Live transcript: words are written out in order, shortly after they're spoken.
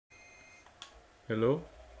Hello?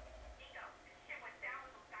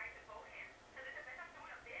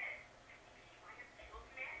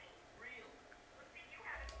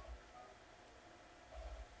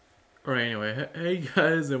 Alright, anyway, hey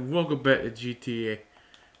guys, and welcome back to GTA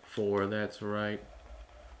 4. That's right.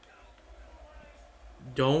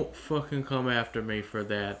 Don't fucking come after me for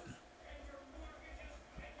that.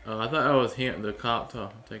 I thought I was hinting the cop to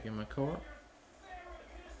taking my car.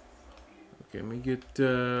 Okay, let me get, I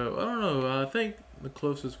don't know, I think the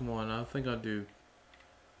closest one, I think I'll do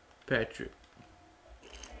Patrick.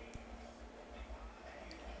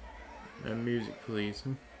 And music, please.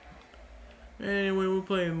 Anyway, we're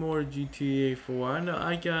playing more GTA 4. I know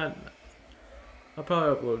I'll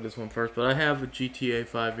probably upload this one first, but I have a GTA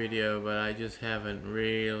 5 video, but I just haven't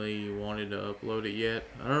really wanted to upload it yet.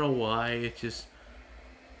 I don't know why,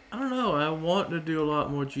 I don't know, I want to do a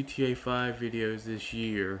lot more GTA 5 videos this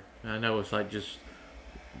year. I know it's like just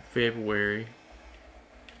February,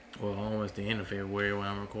 well almost the end of February when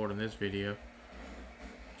I'm recording this video.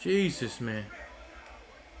 Jesus, man.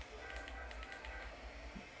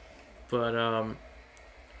 But, I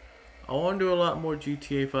want to do a lot more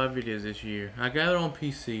GTA 5 videos this year. I got it on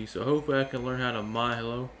PC, so hopefully I can learn how to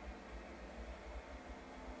hello.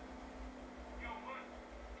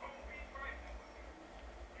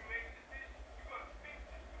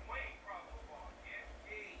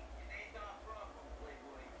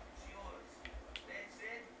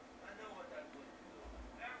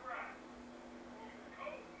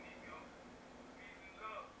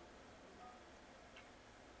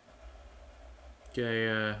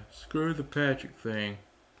 Okay, screw the Patrick thing.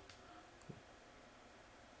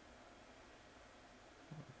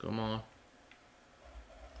 Come on.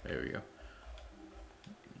 There we go.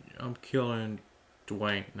 I'm killing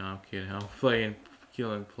Dwayne. No, I'm kidding. I'm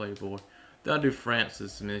killing Playboy. I'll do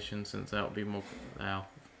Francis' mission since that would be more. Now,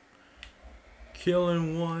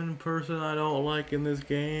 killing one person I don't like in this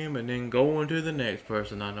game and then going to the next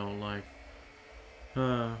person I don't like.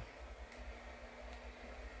 Yeah.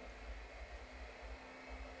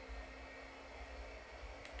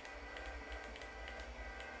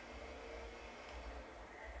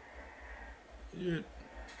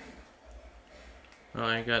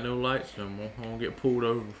 I ain't got no lights no more. I'm gonna get pulled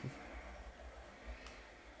over.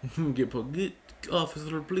 Get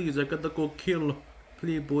officer, please. I gotta go kill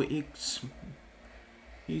Playboy X.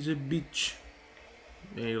 He's a bitch.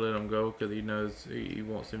 And he let him go because he knows he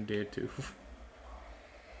wants him dead too.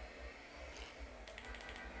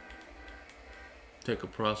 Take a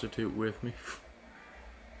prostitute with me.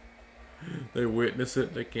 They witness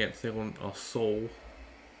it. They can't sell a soul.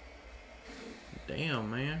 Damn,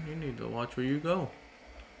 man. You need to watch where you go.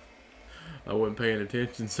 I wasn't paying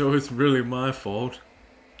attention, so it's really my fault.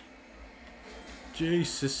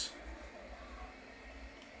 Jesus.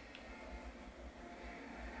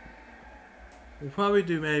 We'll probably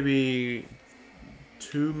do maybe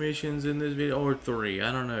 2 missions in this video, or 3.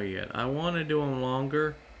 I don't know yet. I want to do them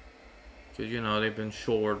longer. Because, you know, they've been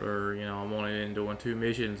short, or, you know, I'm only doing 2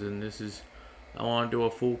 missions, and this is... I want to do a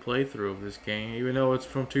full playthrough of this game. Even though it's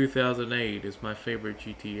from 2008, it's my favorite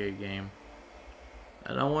GTA game.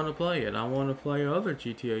 And I want to play it. I want to play other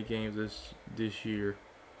GTA games this year.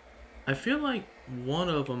 I feel like one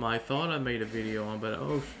of them I thought I made a video on, but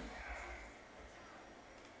oh...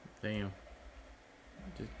 Damn.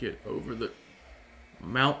 Just get over the...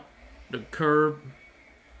 Mount the curb.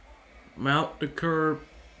 Mount the curb.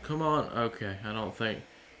 Come on. Okay, I don't think...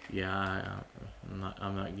 Yeah,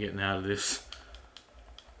 I'm not getting out of this.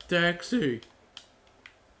 Taxi.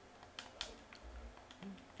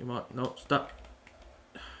 Come on. No, stop.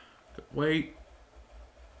 Wait.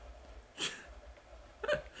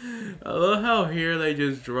 I love how here they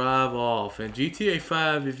just drive off. In GTA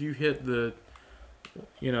 5, if you hit the...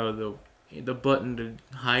 You know, the button to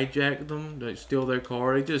hijack them, to steal their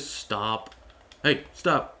car, they just stop. Hey,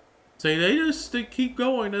 stop. Say, they keep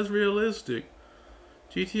going. That's realistic.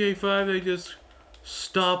 GTA 5, they just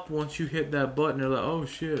stop once you hit that button. They're like, oh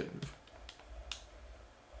shit.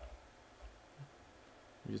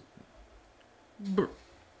 Just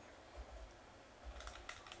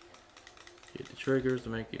hit the triggers to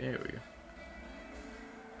make it. There we go.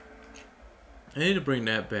 I need to bring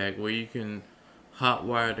that back where you can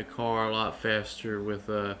hotwire the car a lot faster with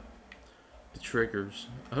the triggers.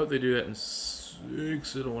 I hope they do that in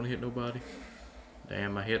 6. I don't want to hit nobody.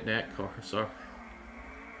 Damn, I hit that car. Sorry.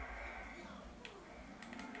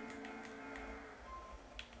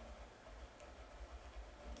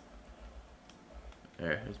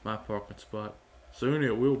 There's my parking spot. Soon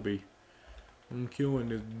it will be. I'm killing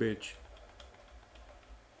this bitch.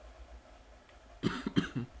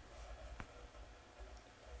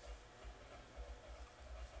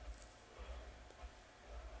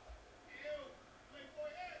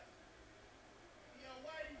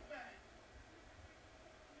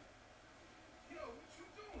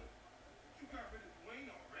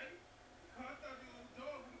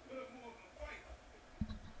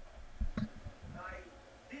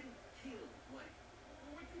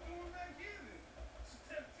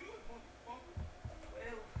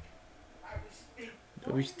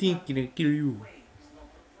 I was thinking to kill you.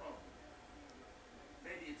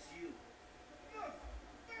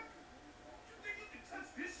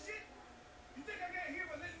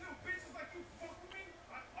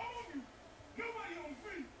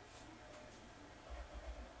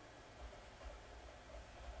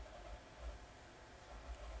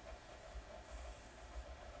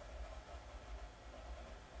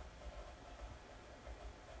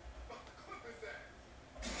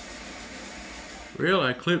 Really?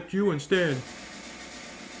 I clipped you instead.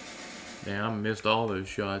 Damn, I missed all those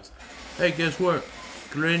shots. Hey, guess what?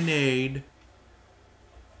 Grenade.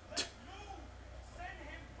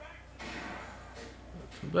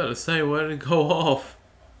 I'm about to say, why did it go off?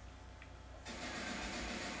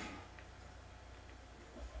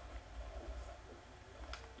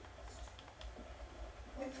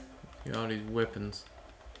 Get all these weapons.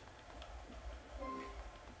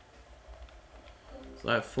 It's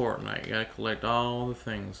like Fortnite. You gotta collect all the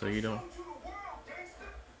things so you don't.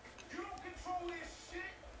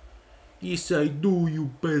 Yes, I do, you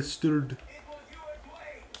bastard.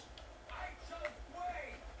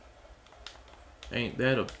 Ain't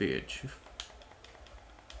that a bitch?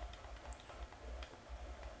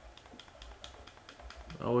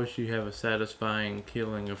 I wish you have a satisfying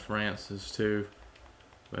killing of Francis too.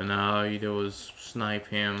 But now all you do is snipe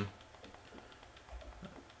him.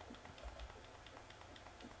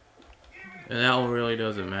 And that one really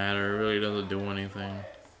doesn't matter. It really doesn't do anything.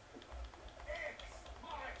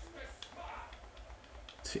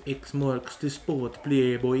 X marks the spot,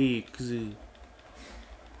 Playboy X.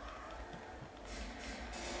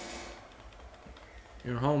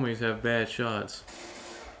 Your homies have bad shots.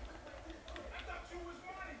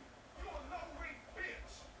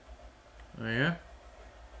 Oh yeah?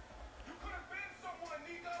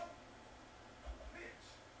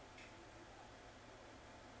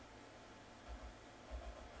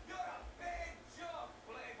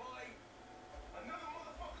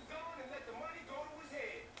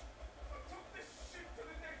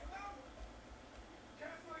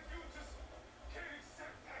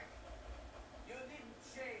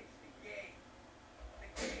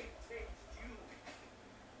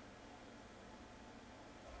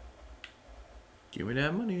 Give me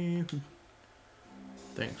that money.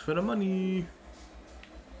 Thanks for the money.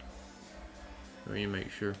 Let me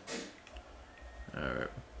make sure. Alright.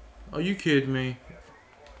 Are you kidding me?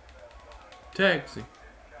 Taxi.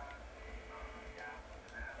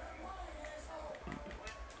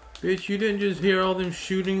 Bitch, you didn't just hear all them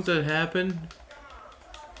shootings that happened?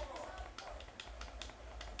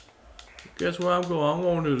 Guess where I'm going? I'm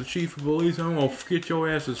going to the chief of police. I'm gonna get your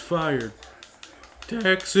asses fired.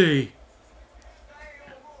 Taxi.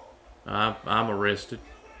 I'm arrested.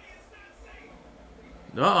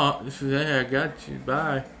 Hey, I got you.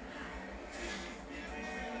 Bye.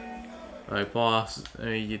 Alright, boss. Let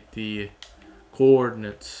me get the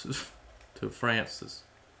coordinates to Francis.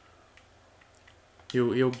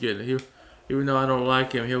 He'll get it. Even though I don't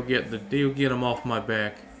like him, he'll get him off my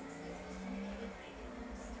back.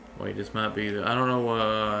 Wait, this might be the. I don't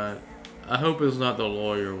know. I hope it's not the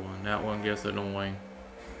lawyer one. That one gets annoying.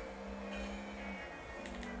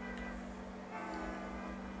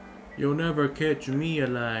 You'll never catch me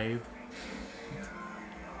alive.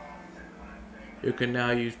 You can now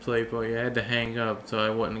use Playboy. I had to hang up so I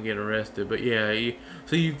wouldn't get arrested. But yeah,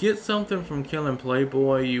 so you get something from killing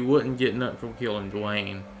Playboy, you wouldn't get nothing from killing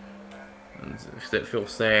Dwayne. That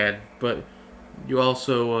feels sad. But you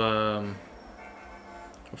also,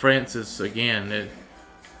 Francis, again,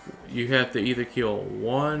 you have to either kill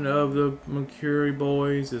one of the Mercury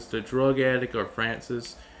boys, it's the drug addict, or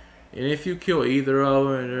Francis. And if you kill either of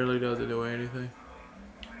them, it really doesn't do anything.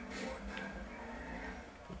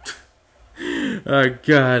 I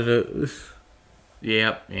got it.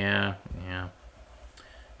 Yep, yeah.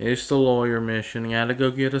 It's the lawyer mission. Gotta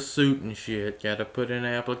go get a suit and shit. Gotta put in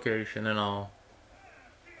an application and all.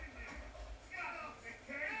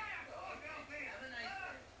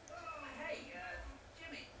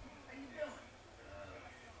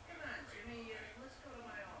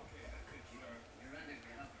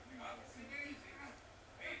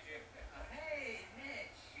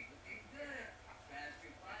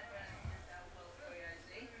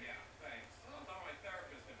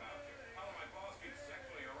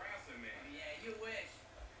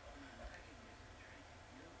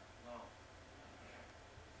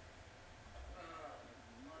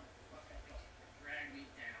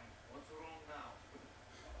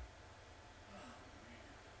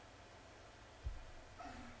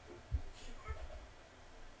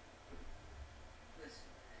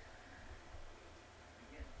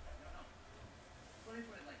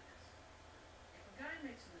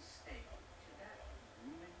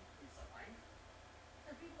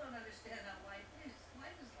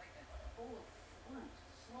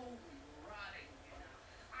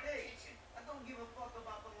 Hey, I don't give a fuck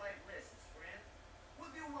about the life lessons, friend.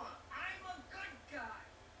 What do you want? I'm a good guy.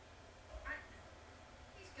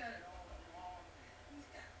 He's got it all wrong. He's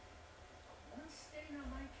got one stain on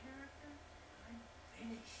my character. I'm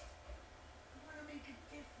finished. I want to make a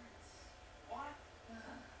difference. What?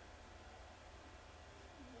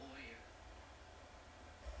 Lawyer.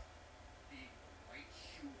 Big white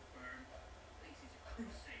shoe firm. Thinks he's a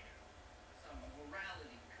crusader. Some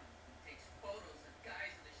morality cunt who takes photos of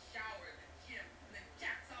guys in the shower at the gym and then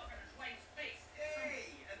jacks off in his wife's face.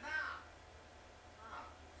 Hey, enough!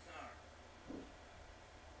 Sorry. The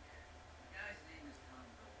guy's name is Tom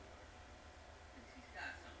Goldberg. Thinks he's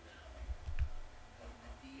got something on me. Told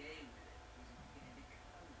the DA with it. He's a candid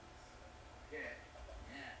columnist. Yeah.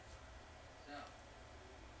 Yeah. So,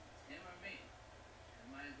 it's him or me. It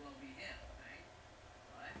might as well be him, right?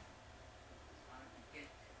 But it's hard to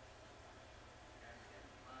get to. Guy's got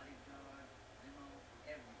a bodyguard, limo,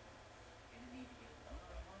 everything. Gonna need to get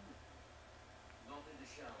one-on-one with him. Not in the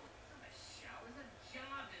shower. It's not a shower, it's a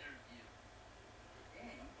job interview.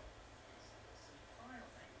 Then, there's some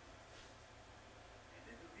files I need. An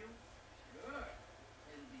interview? Sure.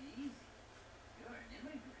 It'll be easy. You're an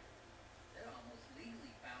immigrant. They're almost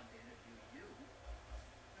legally bound to interview you.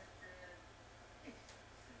 But, it's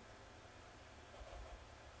simple.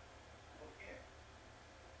 Okay.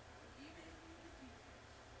 I'll email you the details.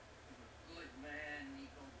 You're a good man,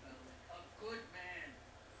 Nico Bellic. A good man.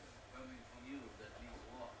 Coming from you, that means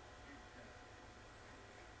what?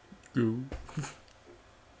 Goo.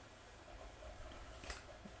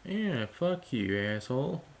 Yeah, fuck you,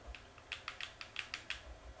 asshole.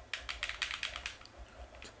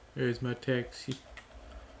 There's my taxi.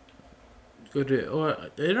 Go to, or,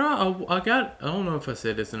 you know, I don't know if I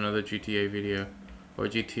said this in another GTA video or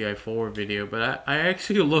GTA 4 video, but I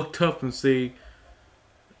actually looked up and see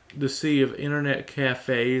if internet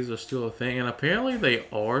cafes are still a thing, and apparently they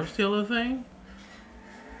are still a thing.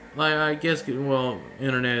 Like, I guess, well,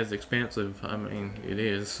 internet is expensive. I mean, it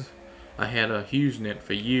is. I had a HughesNet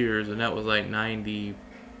for years, and that was like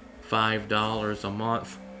 $95 a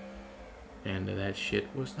month. And that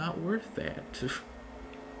shit was not worth that.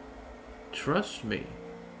 Trust me,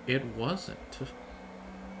 it wasn't.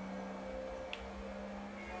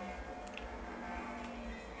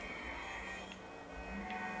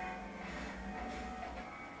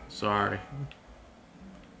 Sorry.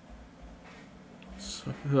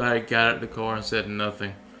 So, I got out of the car and said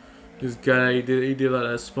nothing. This guy, he did like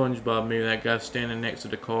that SpongeBob meme, that guy standing next to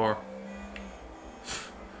the car.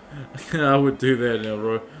 I would do that in a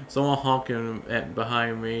row. Someone honking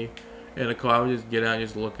behind me in the car, I would just get out and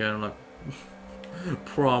just look at him like,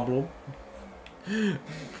 problem. You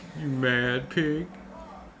mad pig?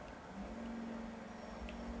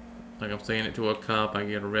 Like I'm saying it to a cop, I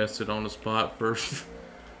get arrested on the spot for,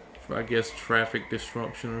 for I guess traffic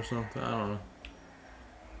disruption or something. I don't know.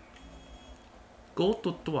 Go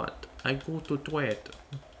to twat. I go to twat.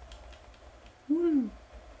 Woo.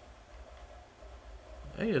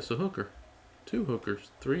 Hey, it's a hooker. 2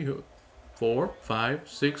 hookers. 3 hookers. 4, 5,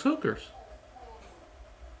 6 hookers.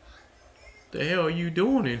 The hell are you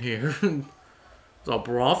doing in here? It's a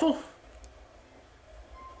brothel?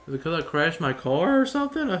 Is it because I crashed my car or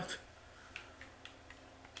something?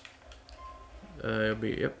 It'll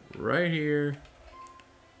be, yep, right here.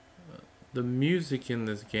 The music in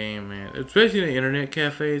this game, man, especially the internet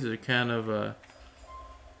cafes, are kind of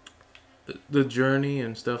the journey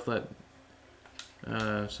and stuff like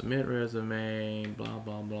submit resume, blah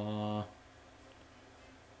blah blah.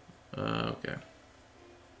 Okay.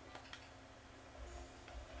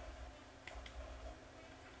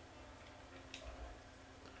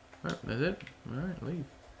 Alright, that's it. Alright, leave.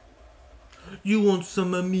 You want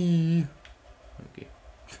some of me? Okay.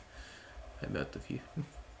 How about the view?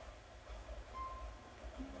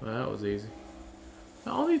 Well, that was easy.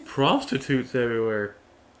 All these prostitutes everywhere.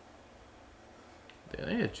 Damn,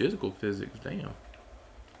 they had physical physics, damn. I've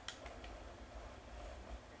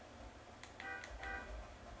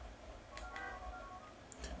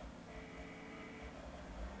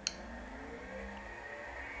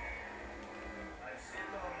sent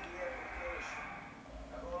off the application.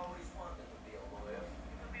 I've always wanted to be a lawyer.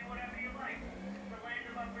 You can be whatever you like. It's the land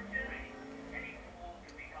of opportunity. Any fool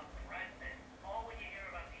can become president. Call when you hear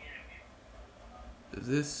about the interview. Is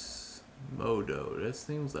this Modo? That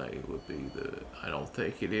seems like it would be the. I don't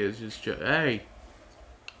think it is. Just hey,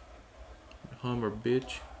 Hummer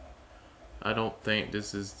bitch. I don't think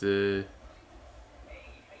this is the.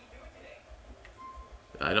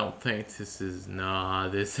 I don't think this is. Nah,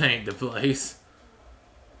 this ain't the place.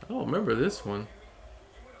 I don't remember this one.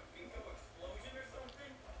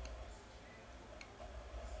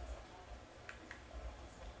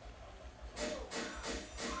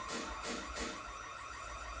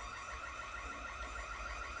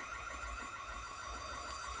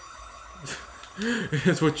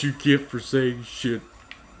 That's what you get for saying shit.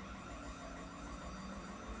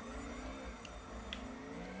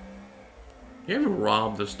 You ever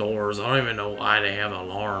rob the stores? I don't even know why they have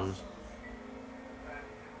alarms.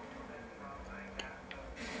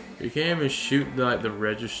 You can't even shoot like the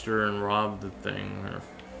register and rob the thing.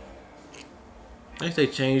 I guess they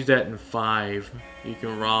changed that in 5. You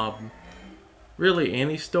can rob really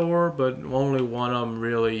any store, but only one of them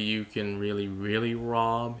really you can really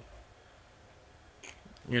rob.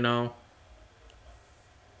 You know?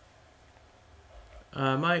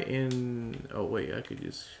 I might end. Oh, wait, I could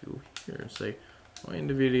just go here and say, I'll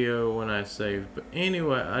end the video when I save. But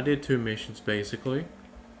anyway, I did 2 missions basically.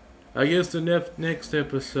 I guess the next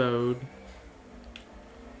episode,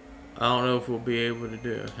 I don't know if we'll be able to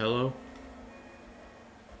do it. Hello?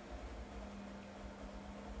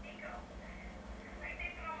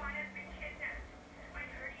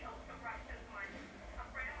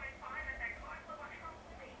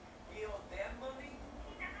 He owed them money?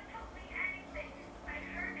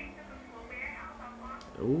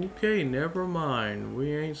 Okay, never mind.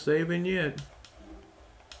 We ain't saving yet.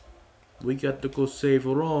 We got to go save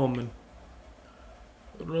Ramen.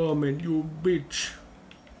 Ramen, you bitch.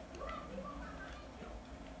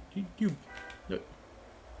 You.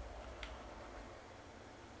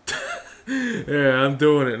 Yeah, I'm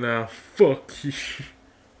doing it now. Fuck you.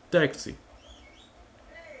 Taxi.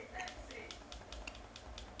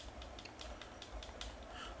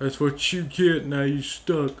 That's what you get, now you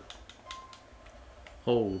stuck.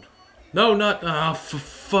 Hold. No, not. Ah, for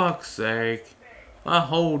fuck's sake. I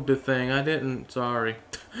hold the thing. I didn't. Sorry.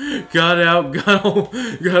 Got out.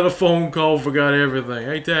 Got a phone call. Forgot everything.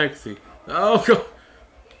 Hey, taxi. Oh, God.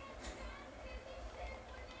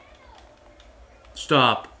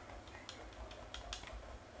 Stop.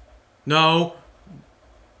 No.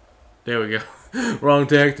 There we go. Wrong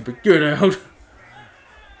taxi, but get out.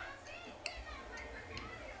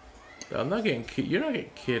 I'm not getting. You're not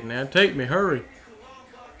getting kidnapped. Take me. Hurry.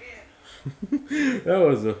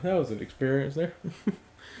 that was an experience there.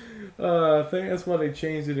 I think that's why they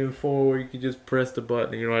changed it in 4, where you can just press the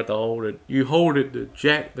button and you don't have to hold it. You hold it to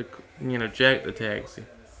jack the taxi.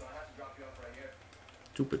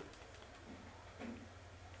 Stupid.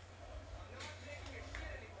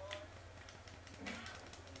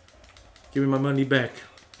 Give me my money back.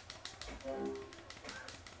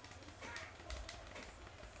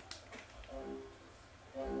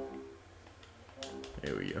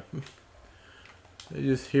 There we go. I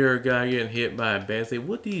just hear a guy getting hit by a bat. Say,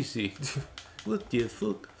 what do you see? What the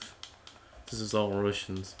fuck? This is all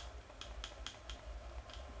Russians.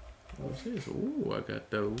 What's this? Ooh, I got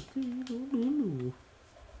those. I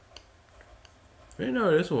didn't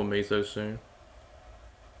know this one made so soon.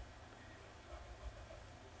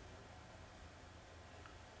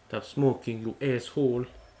 Stop smoking, you asshole.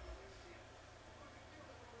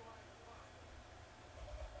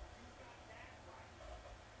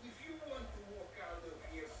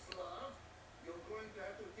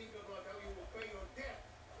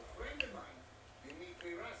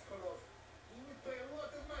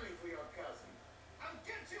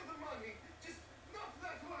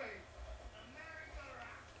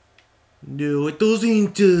 No, it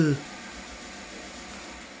doesn't. I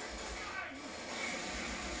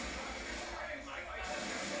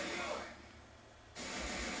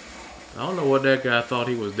don't know what that guy thought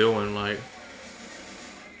he was doing. Like,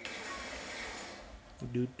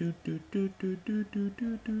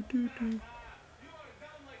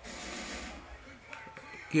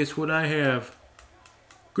 guess what I have?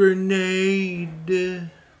 Grenade.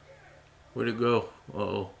 Where'd it go?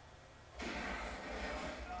 Uh-oh.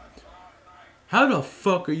 How the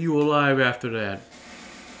fuck are you alive after that?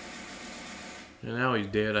 And now he's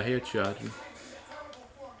dead. I headshot him.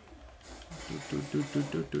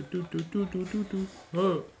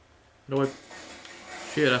 Oh. No, what?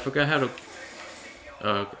 Shit, I forgot how to...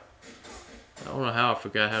 I don't know how I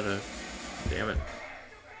forgot how to... Damn it.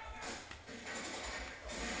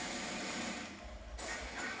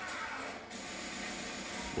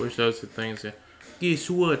 Wish those two things... Guess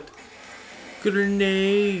what?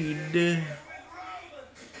 Grenade.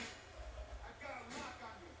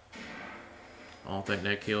 I don't think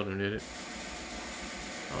that killed him, did it?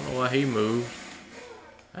 I don't know why he moved.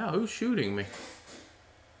 Ow, who's shooting me?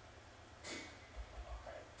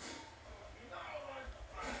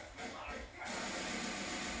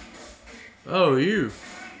 Oh, you.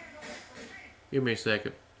 Give me a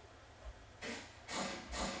second.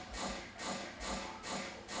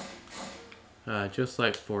 Just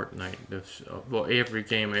like Fortnite, well, every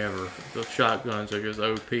game ever, the shotguns are just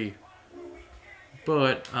OP.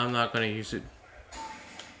 But I'm not gonna use it.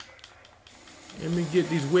 Let me get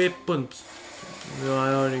these weapons. No,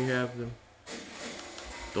 I already have them.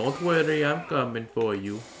 Don't worry, I'm coming for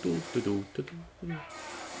you. Do, do, do, do, do, do.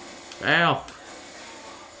 Ow!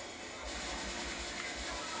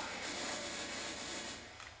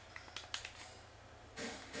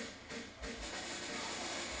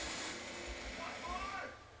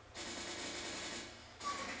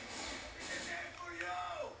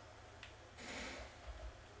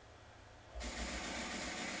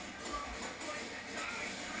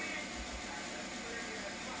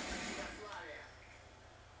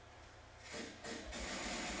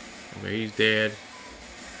 He's dead.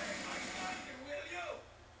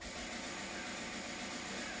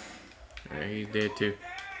 Yeah, he's dead too.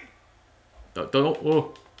 Don't.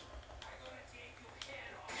 Oh.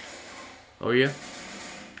 Oh yeah.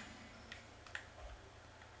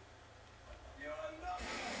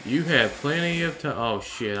 You had plenty of time. Oh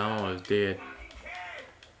shit! I almost dead.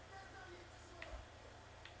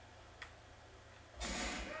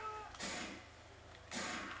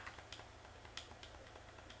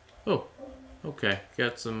 Oh. Okay.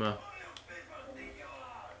 Got some.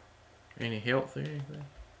 Any health or anything?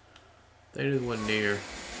 There's one near.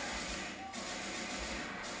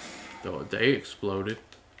 Oh, they exploded.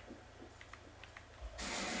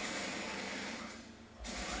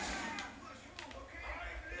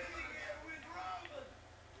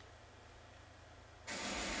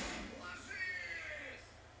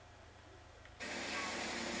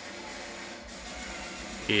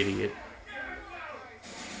 Idiot.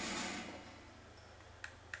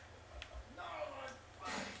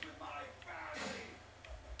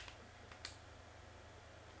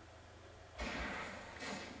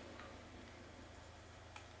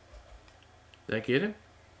 Did that get him?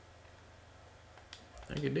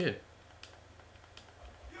 I think it did.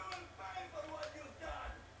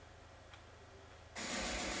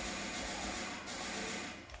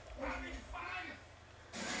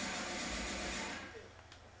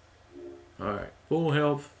 Alright, full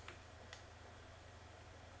health.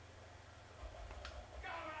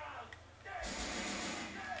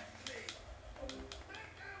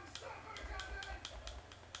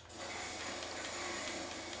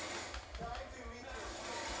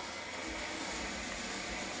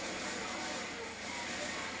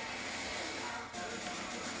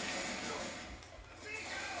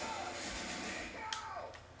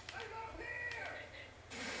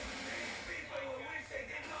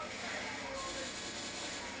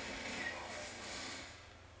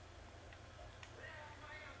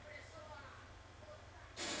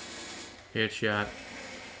 Headshot.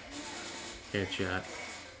 Headshot.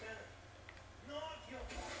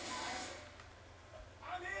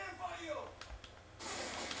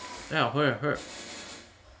 Ow, her.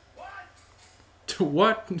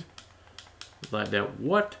 What? Like that,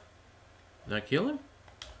 what? Did I kill him?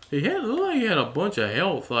 He had, looked like he had a bunch of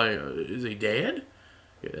health. Like, is he dead?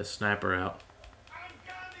 Get that sniper out.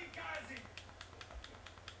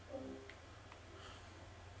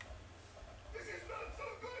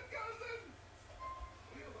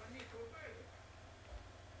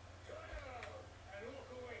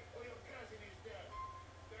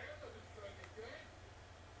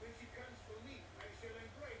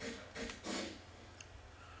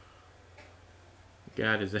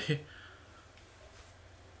 God, is that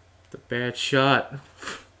the bad shot? Thank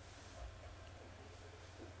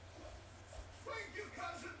you,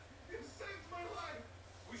 cousin. You saved my life.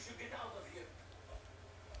 We should get out of here.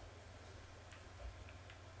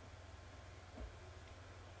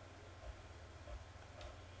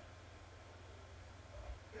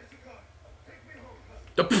 There's a car. Take me home,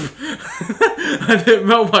 cousin. I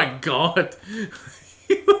didn't. Oh my God!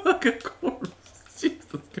 You look like a corpse. Jesus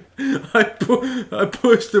Christ. I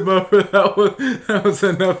pushed him over. That was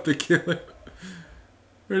enough to kill him.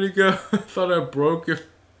 Where'd he go? I thought I broke him.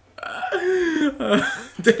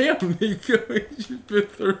 Damn, Nico, you just been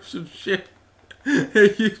through some shit.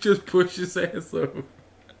 And you just pushed his ass over.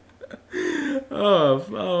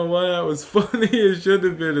 Oh, why that was funny. It shouldn't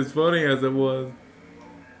have been as funny as it was.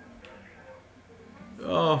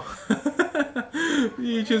 Oh,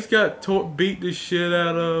 you just got beat the shit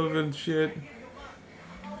out of and shit.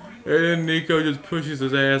 And then Nico just pushes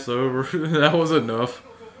his ass over. That was enough.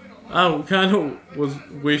 I kind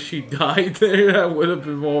of wish he died there. That would have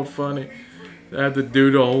been more funny. I had to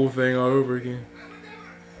do the whole thing over again.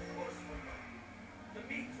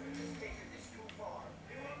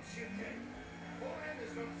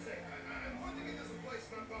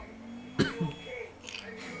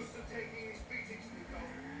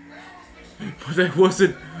 But I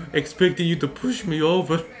wasn't expecting you to push me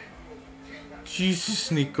over. Jesus,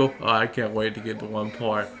 Nico. Oh, I can't wait to get to one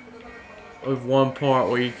part. With one part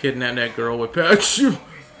where you kidnap that girl with parachute.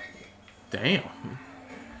 Damn.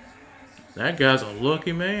 That guy's a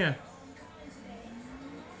lucky man.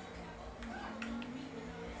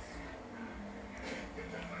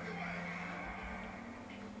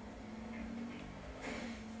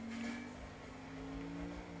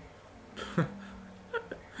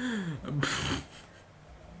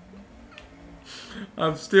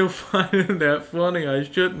 I'm still finding that funny. I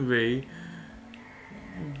shouldn't be.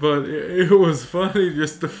 But it was funny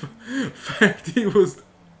just the fact he was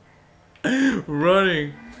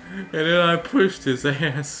running and then I pushed his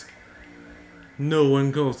ass. No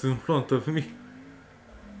one goes in front of me.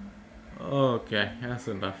 Okay, that's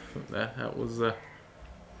enough. That was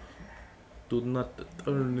do not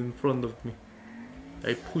turn in front of me.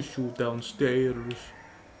 I push you downstairs.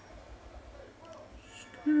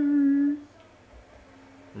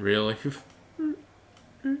 Really?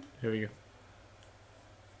 Here we go.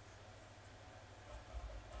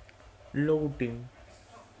 Loading.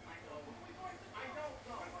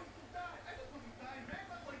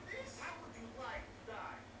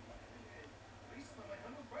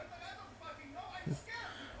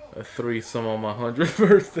 A threesome on my 100th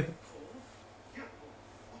birthday.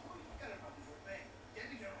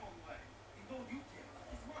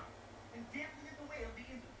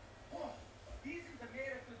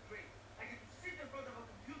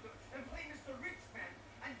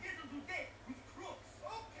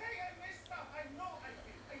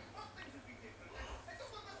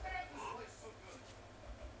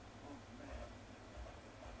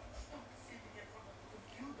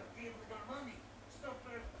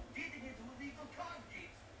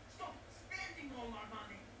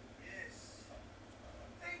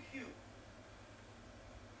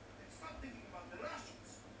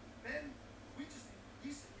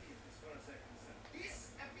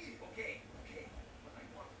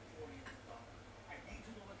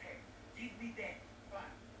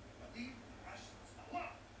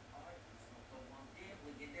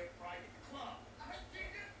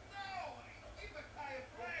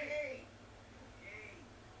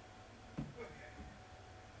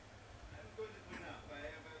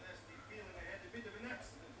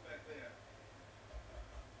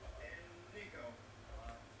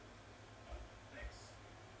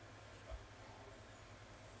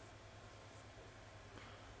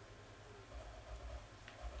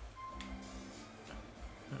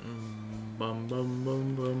 Bum bum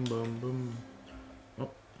bum bum bum bum. Oh,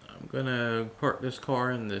 I'm gonna park this car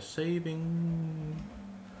in the saving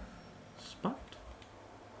spot.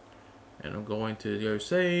 And I'm going to go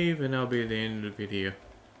save and that'll be the end of the video. At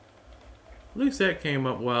least that came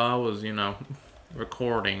up while I was, you know,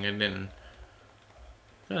 recording and then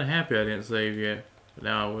kinda happy I didn't save yet. But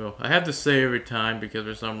now I will. I have to save every time because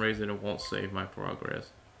for some reason it won't save my progress.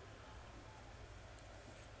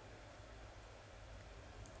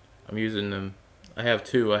 I'm using them. I have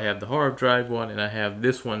two. I have the hard drive one and I have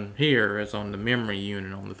this one here as on the memory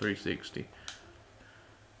unit on the 360.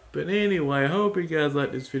 But anyway, I hope you guys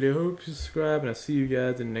like this video. Hope you subscribe and I'll see you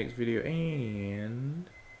guys in the next video and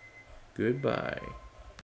goodbye.